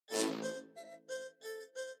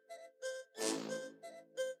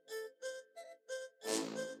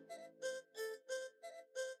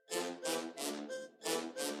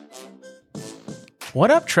What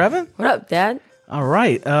up, Trevin? What up, Dad? All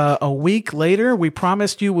right. A week later, we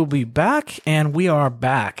promised you we'll be back, and we are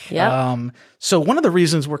back. Yep. So one of the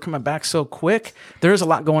reasons we're coming back so quick, there's a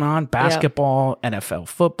lot going on. Basketball, NFL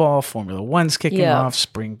football, Formula One's kicking off,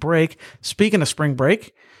 spring break. Speaking of spring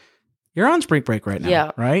break, you're on spring break right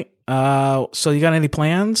now, right? So you got any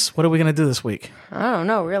plans? What are we going to do this week? I don't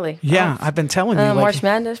know, really. Yeah, I've been telling you. March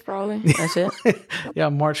Madness, probably. That's it. Yeah,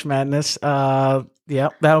 March Madness. Yeah,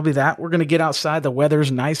 that'll be that. We're going to get outside. The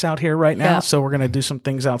weather's nice out here right now, so we're going to do some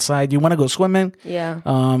things outside. You want to go swimming? Yeah.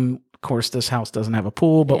 Of course, this house doesn't have a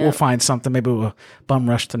pool, but we'll find something. Maybe we'll bum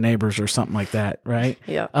rush to neighbors or something like that, right?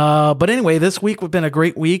 Yeah. But anyway, this week we've been a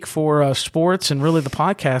great week for sports and really the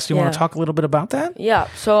podcast. You want to talk a little bit about that? Yeah.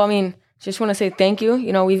 So, I mean, just want to say thank you.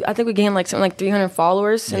 You know, I think we gained something like 300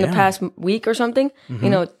 followers in the past week or something. Mm-hmm. You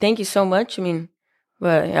know, thank you so much. I mean,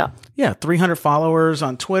 but yeah, 300 followers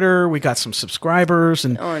on Twitter. We got some subscribers,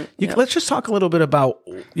 and let's just talk a little bit about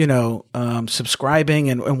subscribing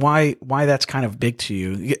and why that's kind of big to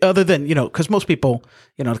you. Other than because most people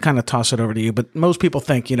kind of toss it over to you, but most people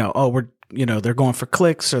think they're going for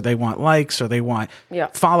clicks, or they want likes, or they want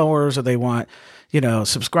followers, or they want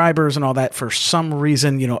subscribers and all that. For some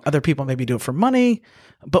reason, other people maybe do it for money,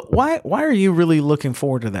 but why are you really looking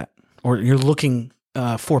forward to that, or you're looking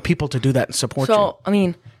for people to do that and support you? So, I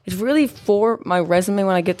mean, it's really for my resume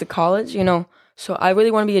when I get to college, So I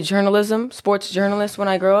really want to be a sports journalist when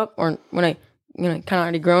I grow up, or when I, kind of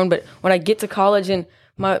already grown, but when I get to college and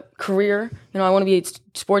my career, I want to be a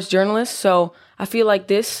sports journalist. So I feel like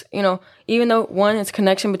this, even though one, it's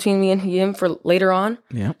connection between me and him for later on.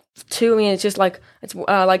 Yeah. Two, I mean, it's just it's what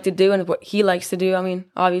I like to do and what he likes to do. I mean,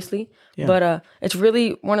 obviously. Yeah. But it's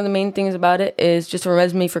really one of the main things about it is just a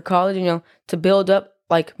resume for college, to build up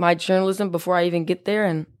my journalism before I even get there.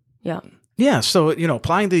 And yeah. So,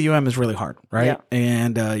 applying to UM is really hard, right? Yeah.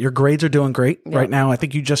 And your grades are doing great right now. I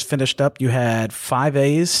think you just finished up. You had 5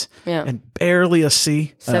 A's and barely a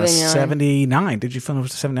C. 79. Did you finish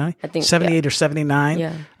with 79? I think 78 or 79.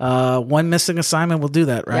 Yeah. One missing assignment will do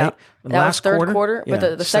that, right? Yeah. That was third quarter.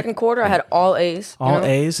 But the second quarter, I had all A's. All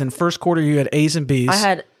A's. And first quarter, you had A's and B's.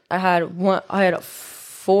 I had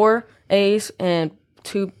 4 A's and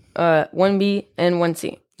 1 B and 1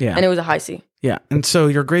 C. Yeah. And it was a high C. Yeah. And so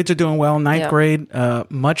your grades are doing well. Ninth grade,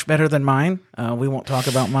 much better than mine. We won't talk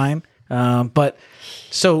about mine. But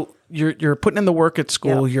so you're putting in the work at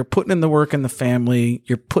school. You're putting in the work in the family.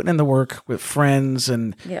 You're putting in the work with friends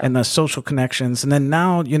and the social connections. And then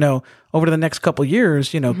now, over the next couple of years,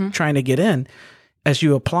 trying to get in. As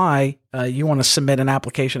you apply, you want to submit an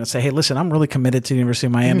application and say, hey, listen, I'm really committed to the University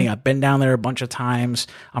of Miami. I've been down there a bunch of times.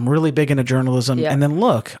 I'm really big into journalism. Yeah. And then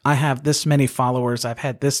look, I have this many followers. I've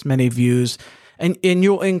had this many views. And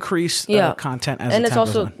you'll increase content as and the it's time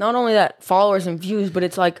also goes on. Not only that, followers and views, but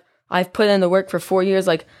it's I've put in the work for 4 years.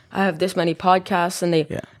 I have this many podcasts, and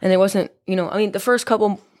they wasn't, I mean, the first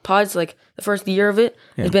couple pods, the first year of it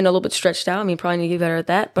has been a little bit stretched out. I mean, probably need to get better at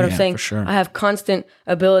that. But I'm saying I have constant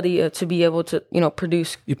ability to be able to,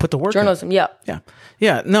 produce. You put the work journalism. In.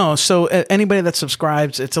 Yeah. No. So anybody that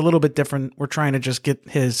subscribes, it's a little bit different. We're trying to just get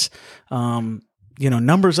his,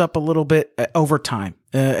 numbers up a little bit over time.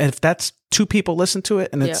 If that's 2 people listen to it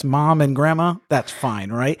and it's mom and grandma, that's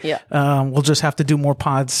fine, right? Yeah. We'll just have to do more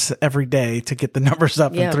pods every day to get the numbers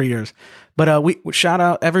up in 3 years. But we shout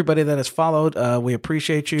out everybody that has followed. We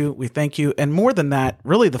appreciate you. We thank you. And more than that,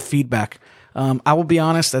 really the feedback. I will be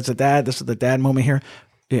honest, as a dad, this is the dad moment here.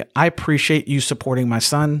 Yeah, I appreciate you supporting my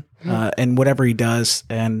son and whatever he does.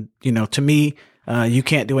 And, to me, you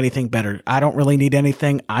can't do anything better. I don't really need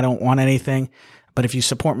anything. I don't want anything. But if you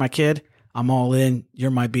support my kid, I'm all in.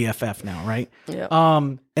 You're my BFF now, right? Yeah.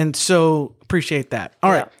 And so appreciate that.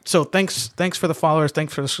 All right. So thanks for the followers.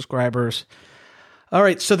 Thanks for the subscribers. All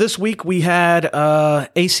right. So this week we had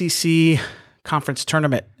ACC conference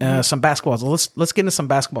tournament, some basketball. So let's get into some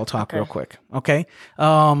basketball talk real quick. Okay.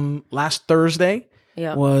 Last Thursday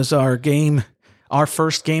was our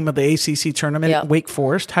first game of the ACC tournament at Wake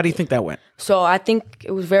Forest. How do you think that went? So I think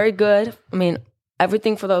it was very good. I mean,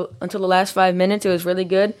 everything until the last 5 minutes, it was really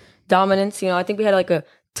good. Dominance, I think we had a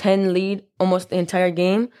 10 lead almost the entire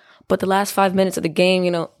game. But the last 5 minutes of the game,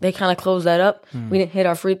 they kind of closed that up. We didn't hit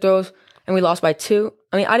our free throws, and we lost by 2.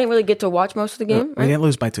 I mean, I didn't really get to watch most of the game. We didn't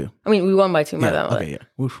lose by 2. I mean, we won by 2. Okay,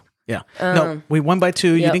 yeah. Oof. Yeah. No, we won by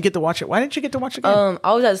 2. You didn't get to watch it. Why didn't you get to watch the game?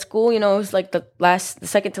 I was at school, it was the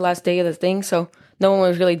second to last day of the thing, so no one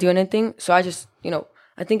was really doing anything. So I just,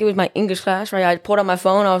 I think it was my English class, right? I pulled out my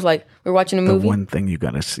phone. I was we were watching a movie. The one thing you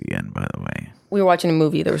got to see in, by the way. We were watching a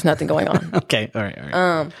movie. There was nothing going on. Okay. All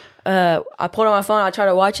right. I pulled out my phone. I tried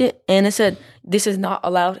to watch it, and it said, "This is not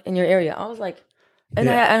allowed in your area." I was like, And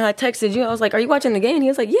I texted you. I was like, "Are you watching the game?" He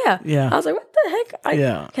was like, "Yeah." Yeah. I was like, "What the heck?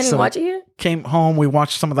 Can you watch it here?" Came home. We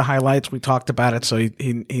watched some of the highlights. We talked about it, so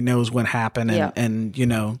he knows what happened. And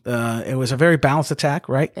it was a very balanced attack,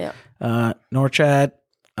 right? Yeah. Norchad,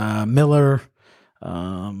 Miller,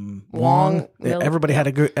 Wong. Miller. Everybody had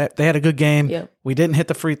a good game. Yeah. We didn't hit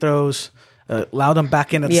the free throws. Allowed them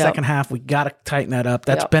back into the second half. We got to tighten that up.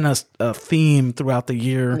 That's been a theme throughout the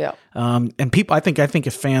year. Yeah. And people, I think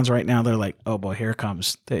if fans right now, they're like, oh boy, here it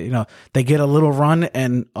comes. They get a little run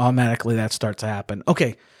and automatically that starts to happen.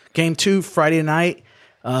 Okay. Game 2, Friday night.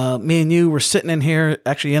 Me and you were sitting in here,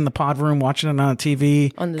 actually in the pod room, watching it on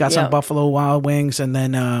TV. Got some Buffalo Wild Wings, and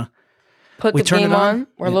then put the game on.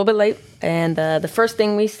 We're a little bit late, and the first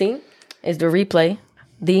thing we see is the replay.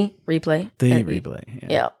 The replay.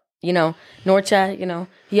 Yeah. Norchad,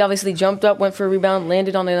 he obviously jumped up, went for a rebound,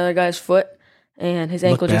 landed on the other guy's foot, and his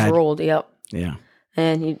ankle just rolled. Yep. Yeah.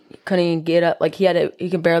 And he couldn't even get up. Like, he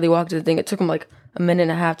could barely walk to the thing. It took him like a minute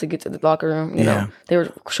and a half to get to the locker room. You know, they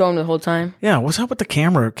were showing the whole time. Yeah. What's up with the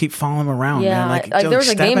camera? Keep following him around. Yeah. Man. Like there was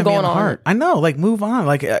a game going on. I know. Like, move on.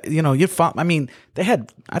 Like, you follow. I mean, I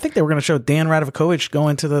think they were going to show Dan Radakovich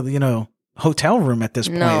going to the, hotel room at this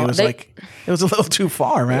point. No, it was a little too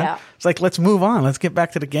far, man. Yeah. It's like, let's move on. Let's get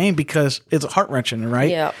back to the game because it's heart-wrenching, right?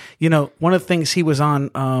 Yeah. One of the things he was on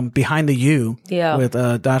Behind the U with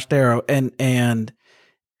Dash Darrow and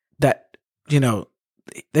that,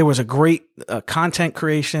 there was a great content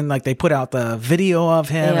creation. Like, they put out the video of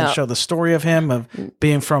him and show the story of him of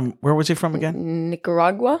being from, where was he from again?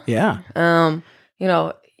 Nicaragua. Yeah.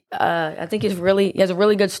 I think he has a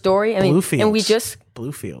really good story. Bluefields. And we just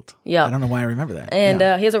Bluefield. Yeah. I don't know why I remember that. And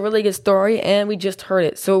he has a really good story, and we just heard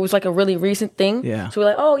it, so it was like a really recent thing. Yeah. So we're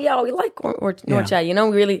like, oh yeah, we like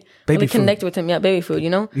Norchad. We really connected with him. Yeah, baby food.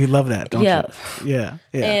 You love that, don't you? Yeah.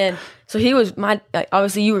 And so he was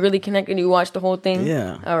obviously you were really connected. You watched the whole thing.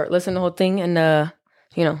 Yeah. Or listened to the whole thing, and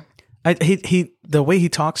he the way he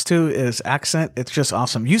talks to his accent, it's just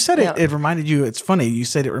awesome. You said it reminded you. It's funny. You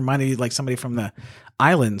said it reminded you like somebody from the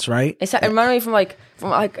islands, right? It reminded me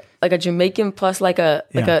from a Jamaican plus like a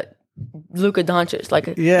Luka Doncic, like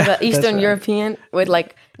a Eastern European with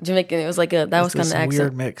like Jamaican. It was like that was kind of accent.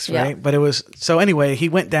 Weird mix, right? Yeah. But it was so anyway. He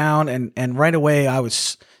went down and right away I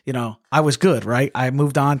was good, right? I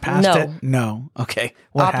moved on past it. No, okay.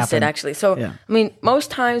 What Opposite, happened? Actually. So most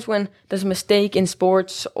times when there's a mistake in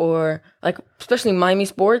sports or like especially Miami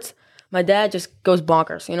sports, my dad just goes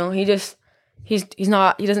bonkers.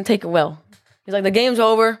 He doesn't take it well. He's like, the game's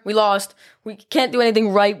over. We lost. We can't do anything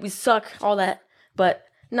right. We suck. All that. But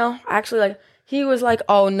no, actually, he was like,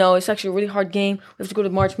 oh no, it's actually a really hard game. We have to go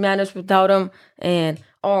to March Madness without him. And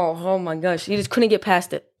oh my gosh, he just couldn't get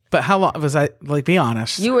past it. But how long was I? Like, be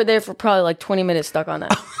honest. You were there for probably like 20 minutes stuck on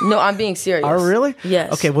that. No, I'm being serious. Oh, really?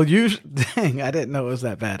 Yes. Okay. Well, dang, I didn't know it was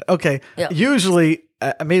that bad. Okay. Yeah. Usually,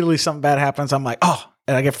 immediately something bad happens. I'm like, oh,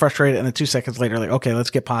 and I get frustrated. And then 2 seconds later, like, okay,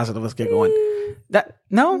 let's get positive. Let's get going.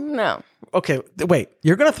 No. Okay, wait.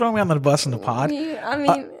 You're gonna throw me on the bus in the pod? I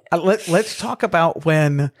mean, let's talk about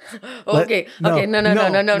when. Okay. No.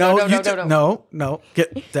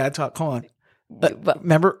 Get dad talk. Hold on.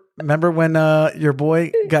 Remember when your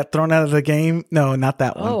boy got thrown out of the game? No, not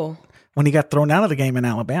that one. Oh. When he got thrown out of the game in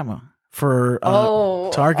Alabama for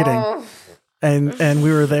targeting. And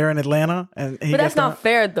we were there in Atlanta, but that's not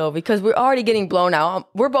fair though, because we're already getting blown out.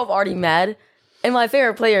 We're both already mad, and my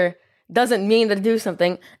favorite player doesn't mean to do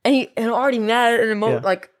something, and I'm already mad and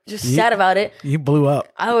sad about it. You blew up.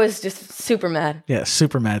 I was just super mad. Yeah,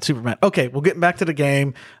 super mad. Okay, well, getting back to the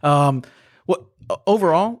game. Overall,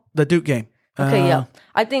 the Duke game. Okay, yeah,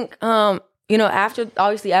 I think after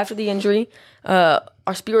the injury,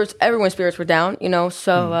 everyone's spirits were down.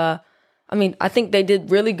 So. I think they did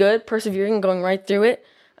really good, persevering, going right through it.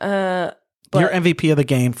 Your MVP of the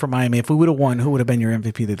game for Miami, if we would have won, who would have been your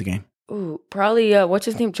MVP of the game? Ooh, probably, what's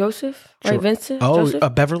his name? Joseph? Right, Vincent? Oh,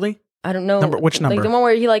 Joseph? Beverly? I don't know. Which number? Like the one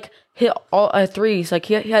where he hit all threes. Like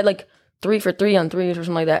he had 3 for 3 on threes or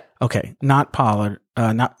something like that. Okay, not Pollard.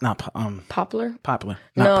 Not Poplar.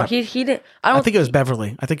 No, he didn't. I think it was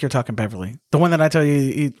Beverly. I think you're talking Beverly. The one that I tell you,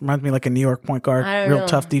 he reminds me like a New York point guard. Real know.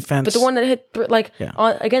 Tough defense. But the one that hit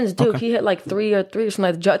against Duke, he hit 3 or something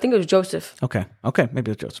like that. I think it was Joseph. Okay, maybe it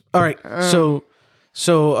was Joseph. All right,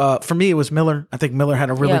 So for me, it was Miller. I think Miller had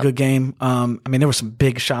a really good game. There were some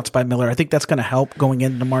big shots by Miller. I think that's going to help going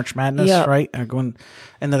into March Madness, right? Or going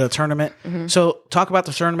into the tournament. Mm-hmm. So talk about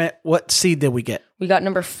the tournament. What seed did we get? We got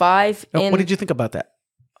number 5. What did you think about that?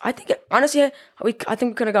 I think, honestly, I think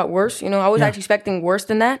we could have got worse. I was actually expecting worse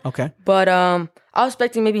than that. Okay. But I was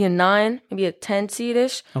expecting maybe a 9, maybe a 10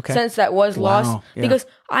 seed-ish. Okay. Since that was lost. Yeah. Because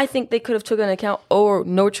I think they could have taken into account,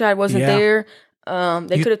 Norchad wasn't there.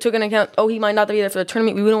 They could have taken into account. Oh, he might not be there for the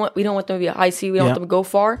tournament. We don't want them to be a high seed. We don't want them to go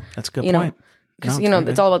far. That's a good point. Because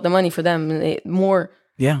it's all about the money for them. And more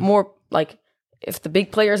like if the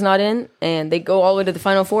big player's not in and they go all the way to the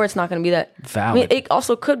Final Four, it's not going to be that valid. I mean, it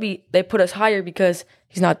also could be they put us higher because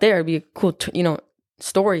he's not there. It'd be a cool,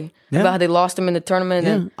 story about how they lost him in the tournament.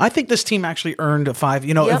 Yeah. And I think this team actually earned a 5.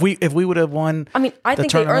 If we would have won, I mean, I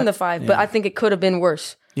think they earned the 5, but I think it could have been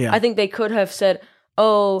worse. Yeah. I think they could have said,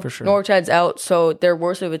 "Oh, Norchad's out, so they're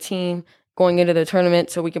worse of a team going into the tournament,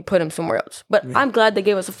 so we can put him somewhere else." But I'm glad they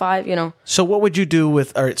gave us a 5. So what would you do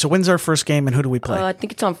with? All right. So when's our first game, and who do we play? I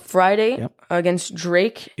think it's on Friday against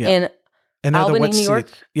Drake in Albany, New York.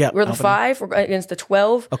 Yeah, we're the 5. We're against the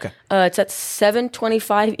 12. Okay. It's at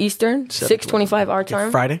 7:25 Eastern, 6:25 our time.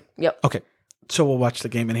 Friday. Yep. Okay. So we'll watch the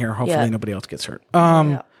game in here. Hopefully nobody else gets hurt.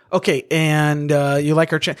 Okay, and you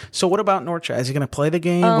like our chance. So what about Norchad? Is he going to play the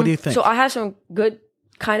game? What do you think? So I have some good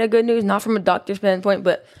news, not from a doctor's standpoint,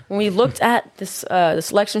 but when we looked at this the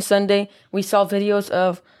selection Sunday, we saw videos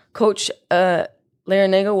of Coach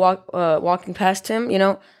Larinaga walking past him.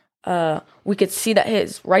 We could see that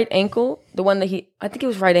his right ankle, the one that I think it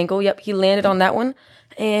was right ankle. Yep, he landed on that one,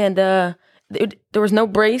 and there was no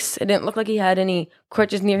brace. It didn't look like he had any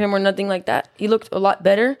crutches near him or nothing like that. He looked a lot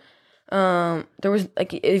better. There was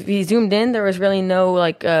if he zoomed in, there was really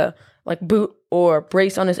no boot or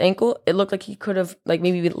brace on his ankle. It looked like he could have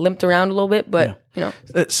maybe limped around a little bit, but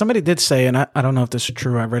somebody did say, and I don't know if this is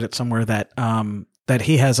true. I read it somewhere that that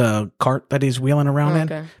he has a cart that he's wheeling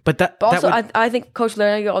around in. But I think Coach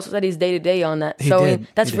Larinaga also said he's day to day on that.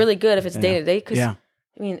 That's really good if it's day to day. Because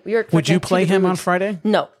would you play him on Friday?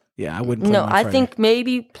 No. Yeah, I wouldn't play him on Friday. I think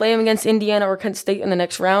maybe play him against Indiana or Kent State in the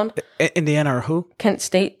next round. Indiana or who? Kent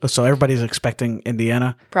State. So everybody's expecting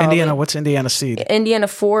Indiana. Probably. Indiana, what's Indiana's seed? Indiana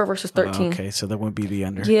 4 versus 13. Okay, so that would be the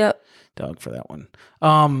under. Yeah. Dog for that one.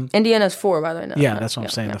 Indiana's 4, by the way. No, yeah, that's what I'm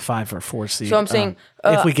saying. The 5 or 4 seed. So I'm saying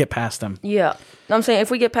if we get past them. Yeah, I'm saying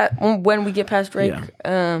if we get past when we get past Drake,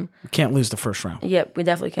 we can't lose the first round. Yeah, we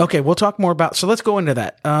definitely can. Okay, we'll talk more about. So let's go into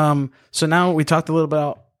that. So now we talked a little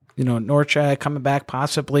about Norchad coming back,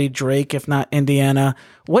 possibly Drake, if not Indiana.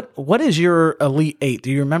 What is your Elite 8?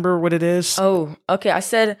 Do you remember what it is? Oh, okay. I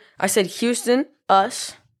said Houston,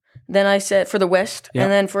 us. Then I said for the West,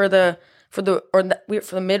 and then for the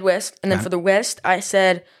Midwest, and then for the West, I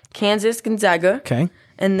said Kansas, Gonzaga. Okay.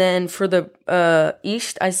 And then for the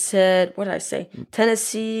East, I said, what did I say?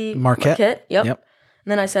 Tennessee, Marquette. Yep. And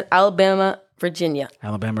then I said Alabama, Virginia.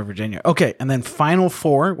 Alabama, Virginia. Okay. And then Final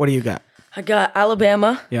Four, what do you got? I got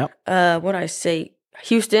Alabama. Yep. What did I say?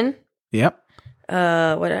 Houston. Yep.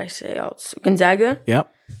 What did I say? Gonzaga.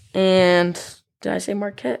 Yep. And did I say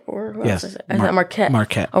Marquette or who else? I said Marquette.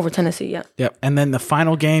 Marquette over Tennessee. Yeah. Yep. And then the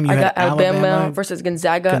final game, you got Alabama versus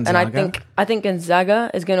Gonzaga, and I think Gonzaga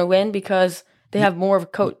is going to win because they have more of a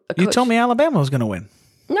coach. You told me Alabama was going to win.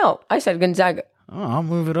 No, I said Gonzaga. Oh, I'll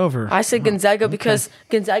move it over. I said Gonzaga because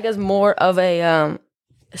Gonzaga is more of a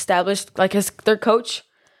established, their coach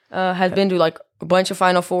has been to a bunch of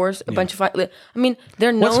Final Fours, a bunch of. I mean,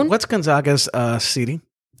 they're known. What's Gonzaga's seeding?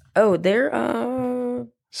 Oh, they're.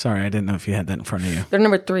 Sorry, I didn't know if you had that in front of you. They're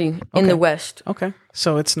number 3 in the West. Okay,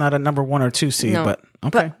 so it's not a number 1 or 2 seed, but okay,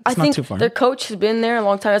 but it's I not think too far. Their coach has been there a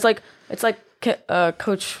long time. It's like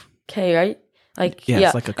Coach K, right?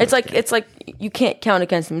 It's like you can't count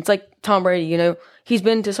against him. It's like Tom Brady. He's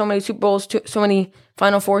been to so many Super Bowls, so many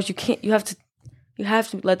Final Fours. You have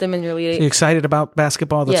to let them in your Elite 8. So you excited about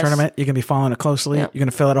basketball, the tournament? You're gonna be following it closely. Yeah. You're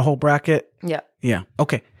gonna fill out a whole bracket. Yeah. Yeah.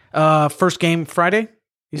 Okay. First game Friday.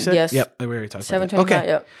 You said yes. Yep. We already talked about 7:25. that. Okay.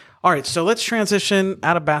 Yep. All right. So let's transition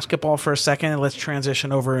out of basketball for a second, and let's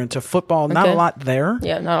transition over into football. Not a lot there.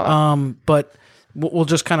 Yeah. Not a lot. But we'll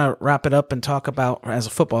just kind of wrap it up and talk about as a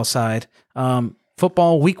football side.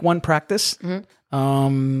 Football week 1 practice.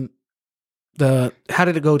 Mm-hmm. How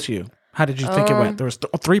did it go to you? How did you think it went? There was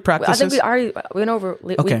 3 practices. I think we already went over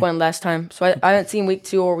week 1 last time, so I haven't seen week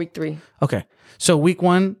 2 or week 3. Okay, so week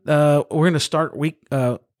 1, we're going to start week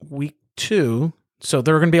 2. So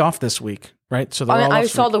they're going to be off this week, right? So I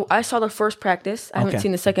saw the first practice. I haven't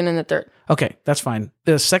seen the second and the third. Okay, that's fine.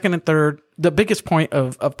 The second and third, the biggest point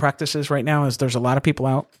of practices right now is there's a lot of people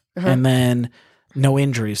out, and then no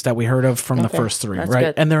injuries that we heard of from the first 3, right?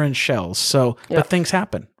 Good. And they're in shells. So, but things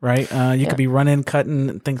happen, right? You could be running, cutting,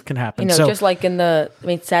 and things can happen. Just like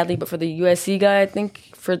sadly, but for the USC guy, I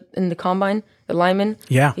think in the combine, the lineman,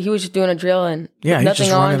 he was just doing a drill and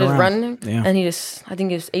nothing on, just running, and I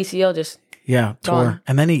think his ACL just. Yeah, tore.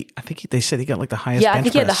 And then they said he got the highest bench press. Yeah, I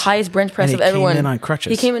think he had the highest bench press of everyone. He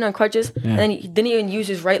came in on crutches. And then he didn't even use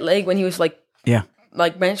his right leg when he was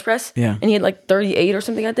like bench press. Yeah. And he had like 38 or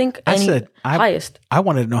something, I think. Highest. I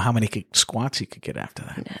wanted to know how many squats he could get after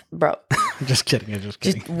that. Bro. I'm just kidding. I'm just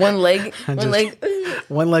kidding. Just one leg.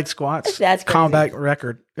 One leg squats. That's crazy. Combine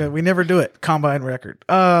record. We never do it. Combine record.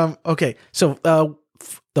 Okay. So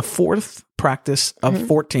the fourth practice of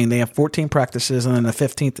 14, they have 14 practices, and then the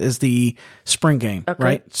 15th is the spring game,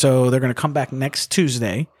 right? So they're going to come back next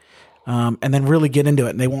Tuesday. And then really get into it.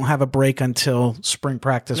 And they won't have a break until spring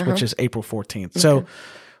practice, which is April 14th. So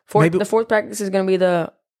the fourth practice is going to be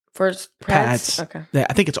the first pads. Okay. Yeah,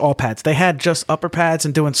 I think it's all pads. They had just upper pads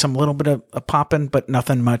and doing some little bit of popping, but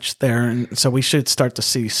nothing much there. And so we should start to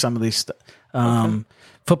see some of these.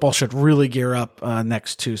 Football should really gear up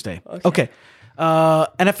next Tuesday. Okay.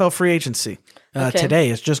 NFL free agency today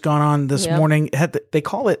has just gone on this morning. They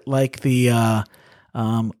call it like the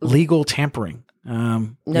legal tampering.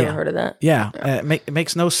 Never heard of that. Yeah. It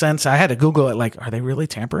makes no sense. I had to Google it. Like, are they really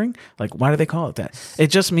tampering? Like, why do they call it that? It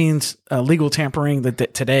just means legal tampering.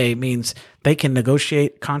 That today means they can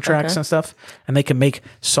negotiate contracts and stuff, and they can make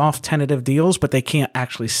soft tentative deals, but they can't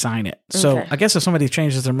actually sign it. So I guess if somebody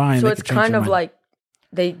changes their mind, so it's kind of like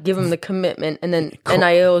they give them the commitment, and then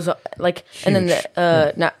NILs like, huge. And then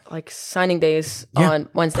the not like signing days on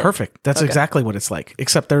Wednesday. Perfect. That's exactly what it's like,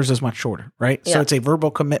 except theirs is much shorter, right? Yeah. So it's a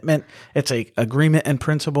verbal commitment, it's a agreement in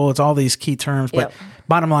principle, it's all these key terms. But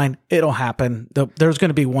bottom line, it'll happen. There's going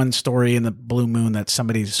to be one story in the blue moon that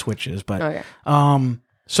somebody switches, but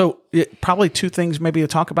so probably two things maybe to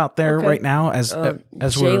talk about there right now as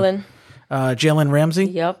Jalen. Jalen Ramsey.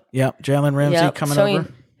 Yep. Jalen Ramsey coming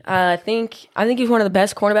over. I think he's one of the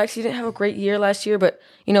best cornerbacks. He didn't have a great year last year, but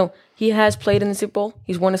he has played in the Super Bowl.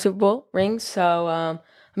 He's won a Super Bowl ring. So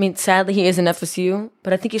sadly he is in FSU,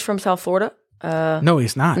 but I think he's from South Florida. No,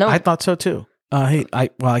 he's not. No. I thought so too. I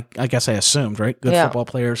guess I assumed, right? Good football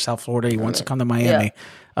player, South Florida. He wants to come to Miami.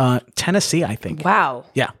 Tennessee, I think. Wow.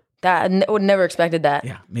 Yeah. That would never expected that.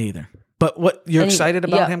 Yeah, me either. But what you're excited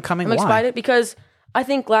about him coming? I'm excited because I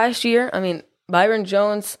think last year, Byron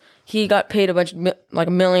Jones, he got paid a bunch, like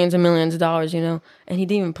millions and millions of dollars, and he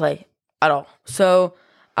didn't even play at all. So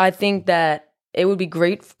I think that it would be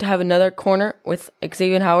great to have another corner with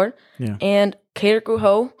Xavier Howard and Kader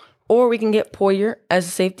Kuho, or we can get Poyer as a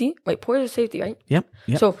safety. Wait, Poyer's a safety, right? Yep.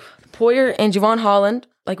 So Poyer and Javon Holland,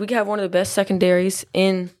 like we could have one of the best secondaries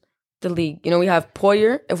in the league. We have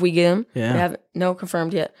Poyer if we get him. Yeah. We haven't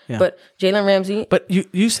confirmed yet. Yeah. But Jalen Ramsey. But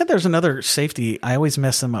you said there's another safety. I always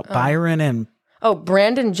mess them up. Byron and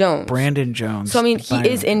Brandon Jones. So he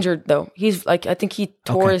is injured though. He's I think he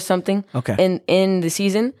tore something in the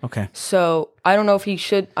season. Okay. So I don't know if he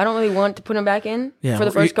should. I don't really want to put him back in for the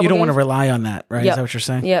first couple. You don't want games. to rely on that, right? Is that what you're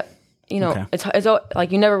saying? Yeah. It's all,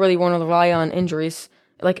 like you never really want to rely on injuries.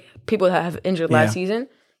 Like people that have injured last season.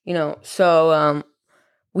 So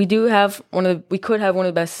we do have we could have one of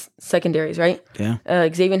the best secondaries, right? Yeah.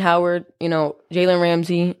 Xavier Howard, Jalen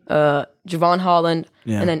Ramsey, Javon Holland,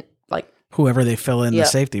 and then whoever they fill in the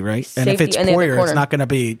safety, right? And if it's Poyer, it's not going to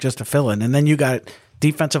be just a fill-in. And then you got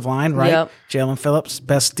defensive line, right? Yep. Jalen Phillips,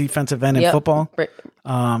 best defensive end in football. Okay.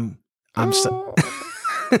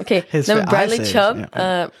 Then Bradley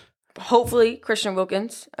Chubb. Hopefully Christian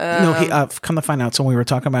Wilkins. No, he come to find out. So when we were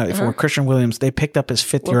talking about it before, Christian Williams, they picked up his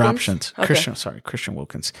fifth-year options. Okay. Christian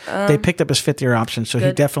Wilkins. They picked up his fifth-year option, so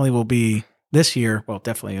he definitely will be this year. Well,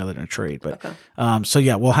 definitely other than a trade, but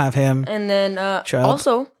we'll have him. And then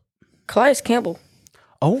also Calais Campbell.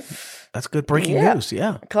 Oh, that's good breaking news.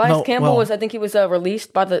 Yeah. Calais Campbell I think he was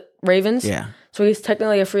released by the Ravens. Yeah. So he's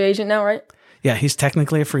technically a free agent now, right? Yeah, he's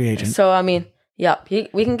technically a free agent. So,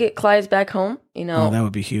 we can get Calais back home, Oh, that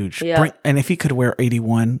would be huge. Yeah. And if he could wear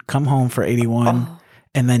 81, come home for 81,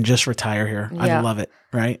 and then just retire here. Yeah. I'd love it,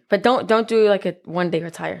 right? But don't do like a one-day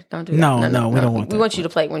retire. Don't do that. No, we don't want that. We want you to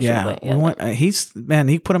play when you play. Yeah, we want.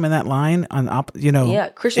 He put him in that line on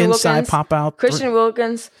Christian inside Wilkins, pop out. Christian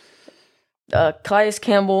Wilkins. Calais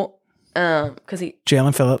Campbell,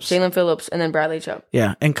 Jalen Phillips, and then Bradley Chubb.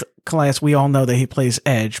 Yeah, and Calais, we all know that he plays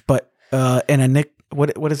edge, but in a Nick,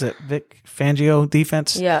 what is it, Vic Fangio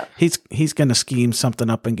defense? Yeah, he's going to scheme something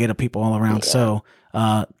up and get people all around. Yeah. So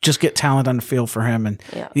just get talent on the field for him, and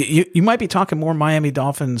you might be talking more Miami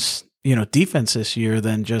Dolphins, defense this year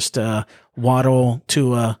than just Waddle,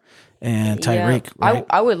 Tua, and Tyreek. Right?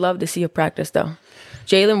 I would love to see a practice though.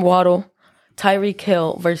 Jalen Waddle, Tyreek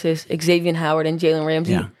Hill versus Xavier Howard and Jalen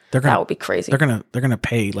Ramsey. Yeah, that would be crazy. They're gonna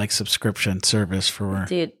pay like subscription service for.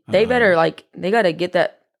 Dude, they better they gotta get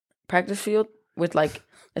that practice field with like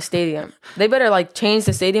a stadium. They better change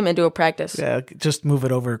the stadium and do a practice. Yeah, just move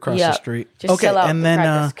it over across the street. Just sell out and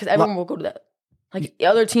then because everyone will go to that. The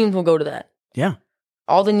other teams will go to that. Yeah.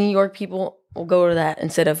 all the New York people will go to that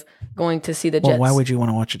instead of going to see the Jets. Well, why would you want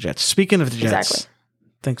to watch the Jets? Speaking of the Jets, Exactly.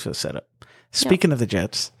 thanks for the setup. Speaking of the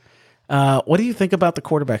Jets, what do you think about the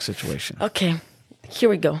quarterback situation? Okay, here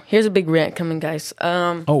we go. Here's a big rant coming, guys.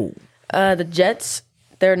 The Jets,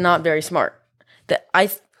 they're not very smart.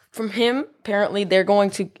 From him, apparently they're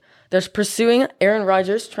pursuing Aaron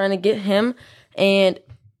Rodgers, trying to get him, and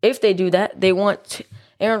if they do that, they want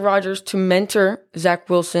Aaron Rodgers to mentor Zach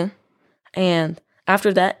Wilson, and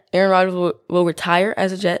after that, Aaron Rodgers will retire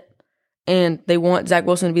as a Jet, and they want Zach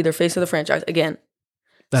Wilson to be their face of the franchise again.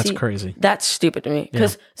 That's crazy. That's stupid to me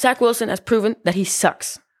because Zach Wilson has proven that he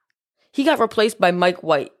sucks. He got replaced by Mike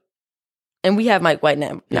White, and we have Mike White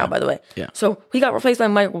now, by the way. Yeah. So he got replaced by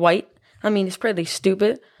Mike White. I mean, it's pretty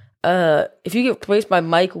stupid. If you get replaced by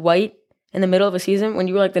Mike White in the middle of a season when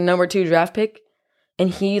you were like the number 2 draft pick, and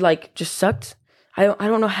he like just sucked, I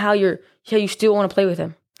don't know how you still want to play with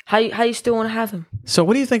him. How you still want to have him? So,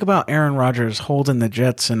 what do you think about Aaron Rodgers holding the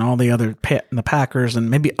Jets and all the other the Packers and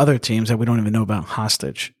maybe other teams that we don't even know about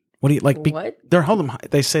hostage? What do you like? What? They're holding.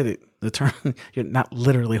 They say that the term you're not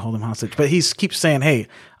literally holding hostage, but he keeps saying, "Hey,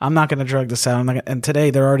 I'm not going to drag this out." And today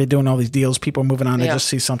they're already doing all these deals. People are moving on. I just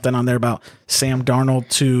see something on there about Sam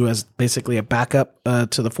Darnold as basically a backup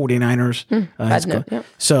to the 49ers.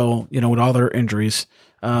 So with all their injuries.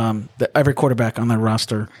 Every quarterback on their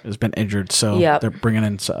roster has been injured, so they're bringing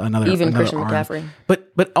in another Christian arm. McCaffrey.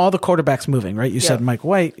 But all the quarterbacks moving, right? You said Mike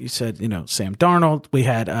White. You said Sam Darnold. We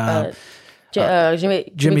had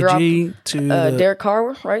Jimmy G to Derek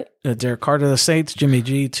Carr, right? Derek Carr to the Saints. Jimmy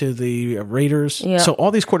G to the Raiders. Yeah. So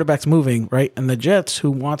all these quarterbacks moving, right? And the Jets,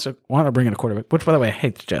 who want to bring in a quarterback, which by the way, I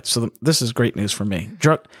hate the Jets. So this is great news for me.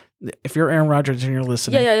 If you're Aaron Rodgers and you're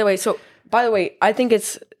listening, Wait. So by the way, I think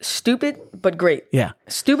it's stupid but great. Yeah.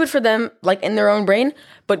 Stupid for them, like in their own brain,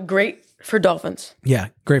 but great for Dolphins. Yeah,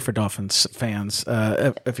 great for Dolphins fans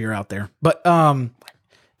if you're out there. But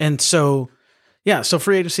and so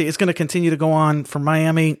free agency is going to continue to go on for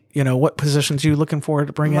Miami. What positions are you looking forward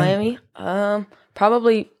to bring in? Miami,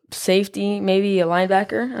 probably safety, maybe a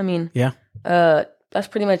linebacker. I mean, that's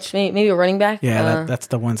pretty much maybe a running back. Yeah, that's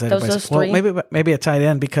the ones that those three. Well, maybe a tight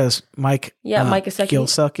end because Mike. Mike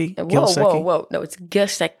Gesicki. Whoa! No, it's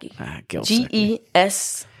Gesicki.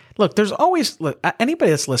 GES. Look, there's always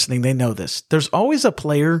anybody that's listening. They know this. There's always a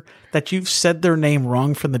player that you've said their name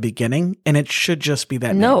wrong from the beginning, and it should just be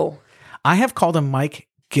that. No, name. I have called him Mike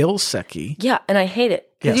Gesicki. Yeah, and I hate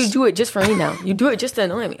it because you do it just for me now. You do it just to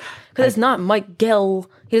annoy me because it's not Mike Gill.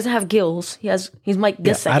 He doesn't have gills. He's Mike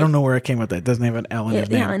Gesicki. I don't know where it came with that. It doesn't have an L in his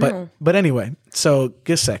name. I know. But anyway, so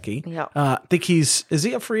Gesicki. Yeah. I think is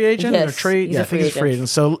he a free agent or trade? I think he's a free agent.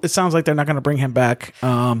 So it sounds like they're not going to bring him back.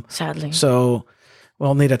 Sadly. So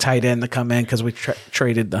we'll need a tight end to come in because we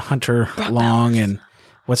traded the Hunter Long and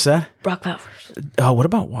what's that? Brock Bowers. Oh, what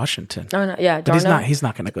about Washington? No, yeah, but he's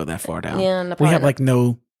not going to go that far down. Yeah, we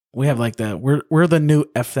have we're the new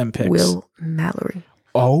FM picks. Will Mallory.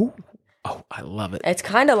 Oh, I love it. It's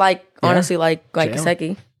kind of like honestly like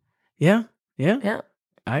Gesicki. Yeah.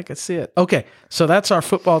 I could see it. Okay, so that's our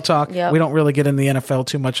football talk. Yep. We don't really get in the NFL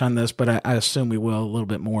too much on this, but I assume we will a little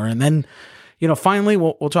bit more. And then, finally,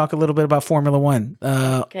 we'll talk a little bit about Formula One.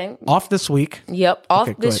 Okay. Off this week. Yep.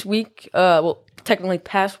 Off this week. Well, technically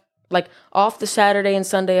past off the Saturday and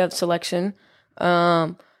Sunday of selection.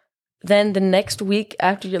 Then the next week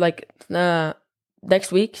after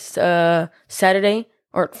next week, Saturday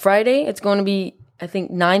or Friday, it's going to be, I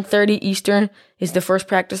think 9:30 Eastern is the first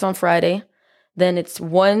practice on Friday. Then it's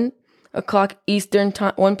 1 o'clock Eastern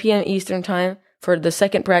time, 1 p.m. Eastern time for the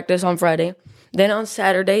second practice on Friday. Then on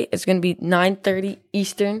Saturday, it's going to be 9:30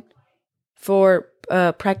 Eastern for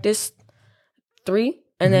practice 3.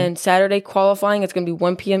 And then Saturday qualifying, it's going to be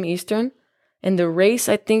 1 p.m. Eastern. And the race,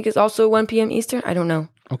 I think, is also 1 p.m. Eastern. I don't know.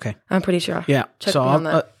 Okay. I'm pretty sure. Yeah. Check me on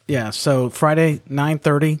that. So Friday,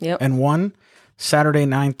 9:30 and 1. Saturday,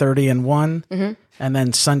 9:30 and 1. Mm-hmm. And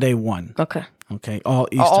then Sunday, 1. Okay. All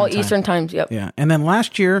Eastern All time. Eastern times, yep. Yeah. And then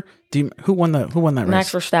last year, who won that race?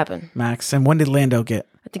 Max Verstappen. Max. And when did Lando get?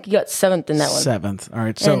 I think he got 7th in that one. 7th. All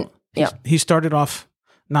right. So he started off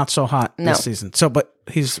not so hot this season. So, but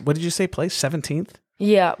what did you say, place? 17th?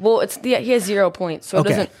 Yeah. Well, he has 0 points. So it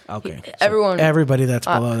doesn't. Okay. Everybody that's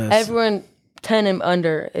below this. Everyone 10 and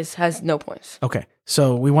under has no points. Okay.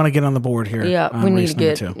 So we want to get on the board here. Yeah. We need to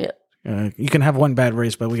get. Yeah. You can have one bad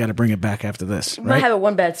race, but we got to bring it back after this. We might have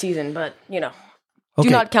one bad season, but do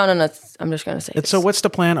not count on us. I'm just going to say. So what's the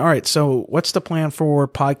plan? All right. So what's the plan for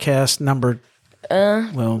podcast number?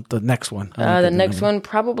 The next one. The next one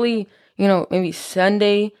probably maybe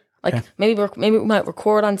Sunday. Maybe we might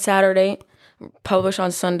record on Saturday, publish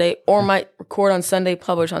on Sunday, or might record on Sunday,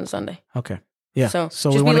 publish on Sunday. Okay. Yeah. So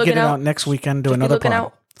So just we be want to get looking it out- out next weekend. Do Just be another looking pod.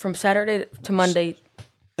 out from Saturday to Monday.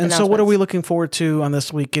 And so, what are we announcements. looking forward to on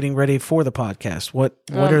this week? Getting ready for the podcast. What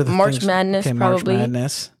are the March things? Madness, Okay, March probably.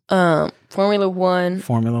 Madness, Formula One,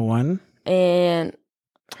 Formula One, and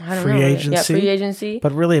I don't Free know. Yeah, agency? free agency.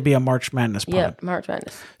 but really it'd be a March Madness pod. Yeah, March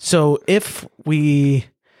Madness. So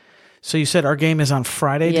so you said our game is on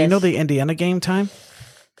Friday. Do you Yes. know the Indiana game time?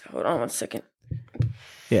 Hold on 1 second.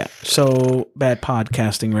 Yeah. So bad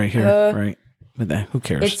podcasting right here, right? But who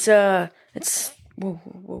cares? It's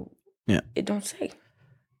whoa. Yeah. It don't say.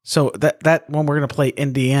 So that one we're gonna play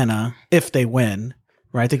Indiana if they win,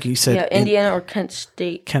 right? I think you said Yeah, Indiana or Kent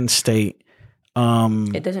State. Kent State.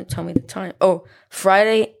 It doesn't tell me the time. Oh,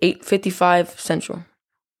 Friday 8:55 Central,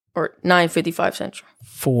 or 9:55 Central.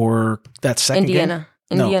 For that second Indiana.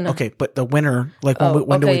 game? Indiana. No, okay, but the winner, like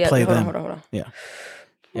when do we play them? Hold on. Yeah.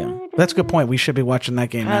 That's a good point. We should be watching that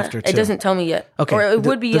game after too. It doesn't tell me yet. Okay. Or it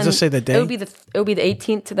would be. Does it say the day? It would be the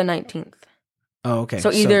 18th to the 19th. Oh, okay. So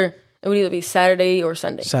it would either be Saturday or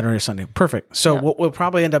Sunday. Saturday or Sunday. Perfect. So what we'll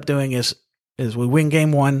probably end up doing is we win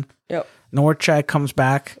game one. Yep. Norchak comes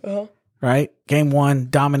back. Right? Game one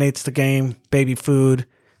dominates the game. Baby food.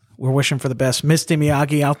 We're wishing for the best. Misty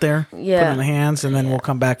Miyagi out there. Yeah. Put it in the hands, and then we'll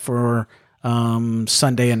come back for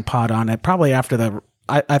Sunday and pod on it. Probably after the.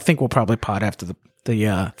 I think we'll probably pod after the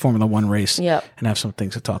Formula One race. Yep. And have some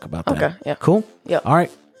things to talk about. That. Okay. Yeah. Cool. Yep. All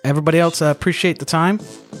right. Everybody else, appreciate the time.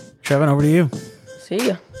 Trevin, over to you. See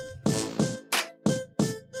ya.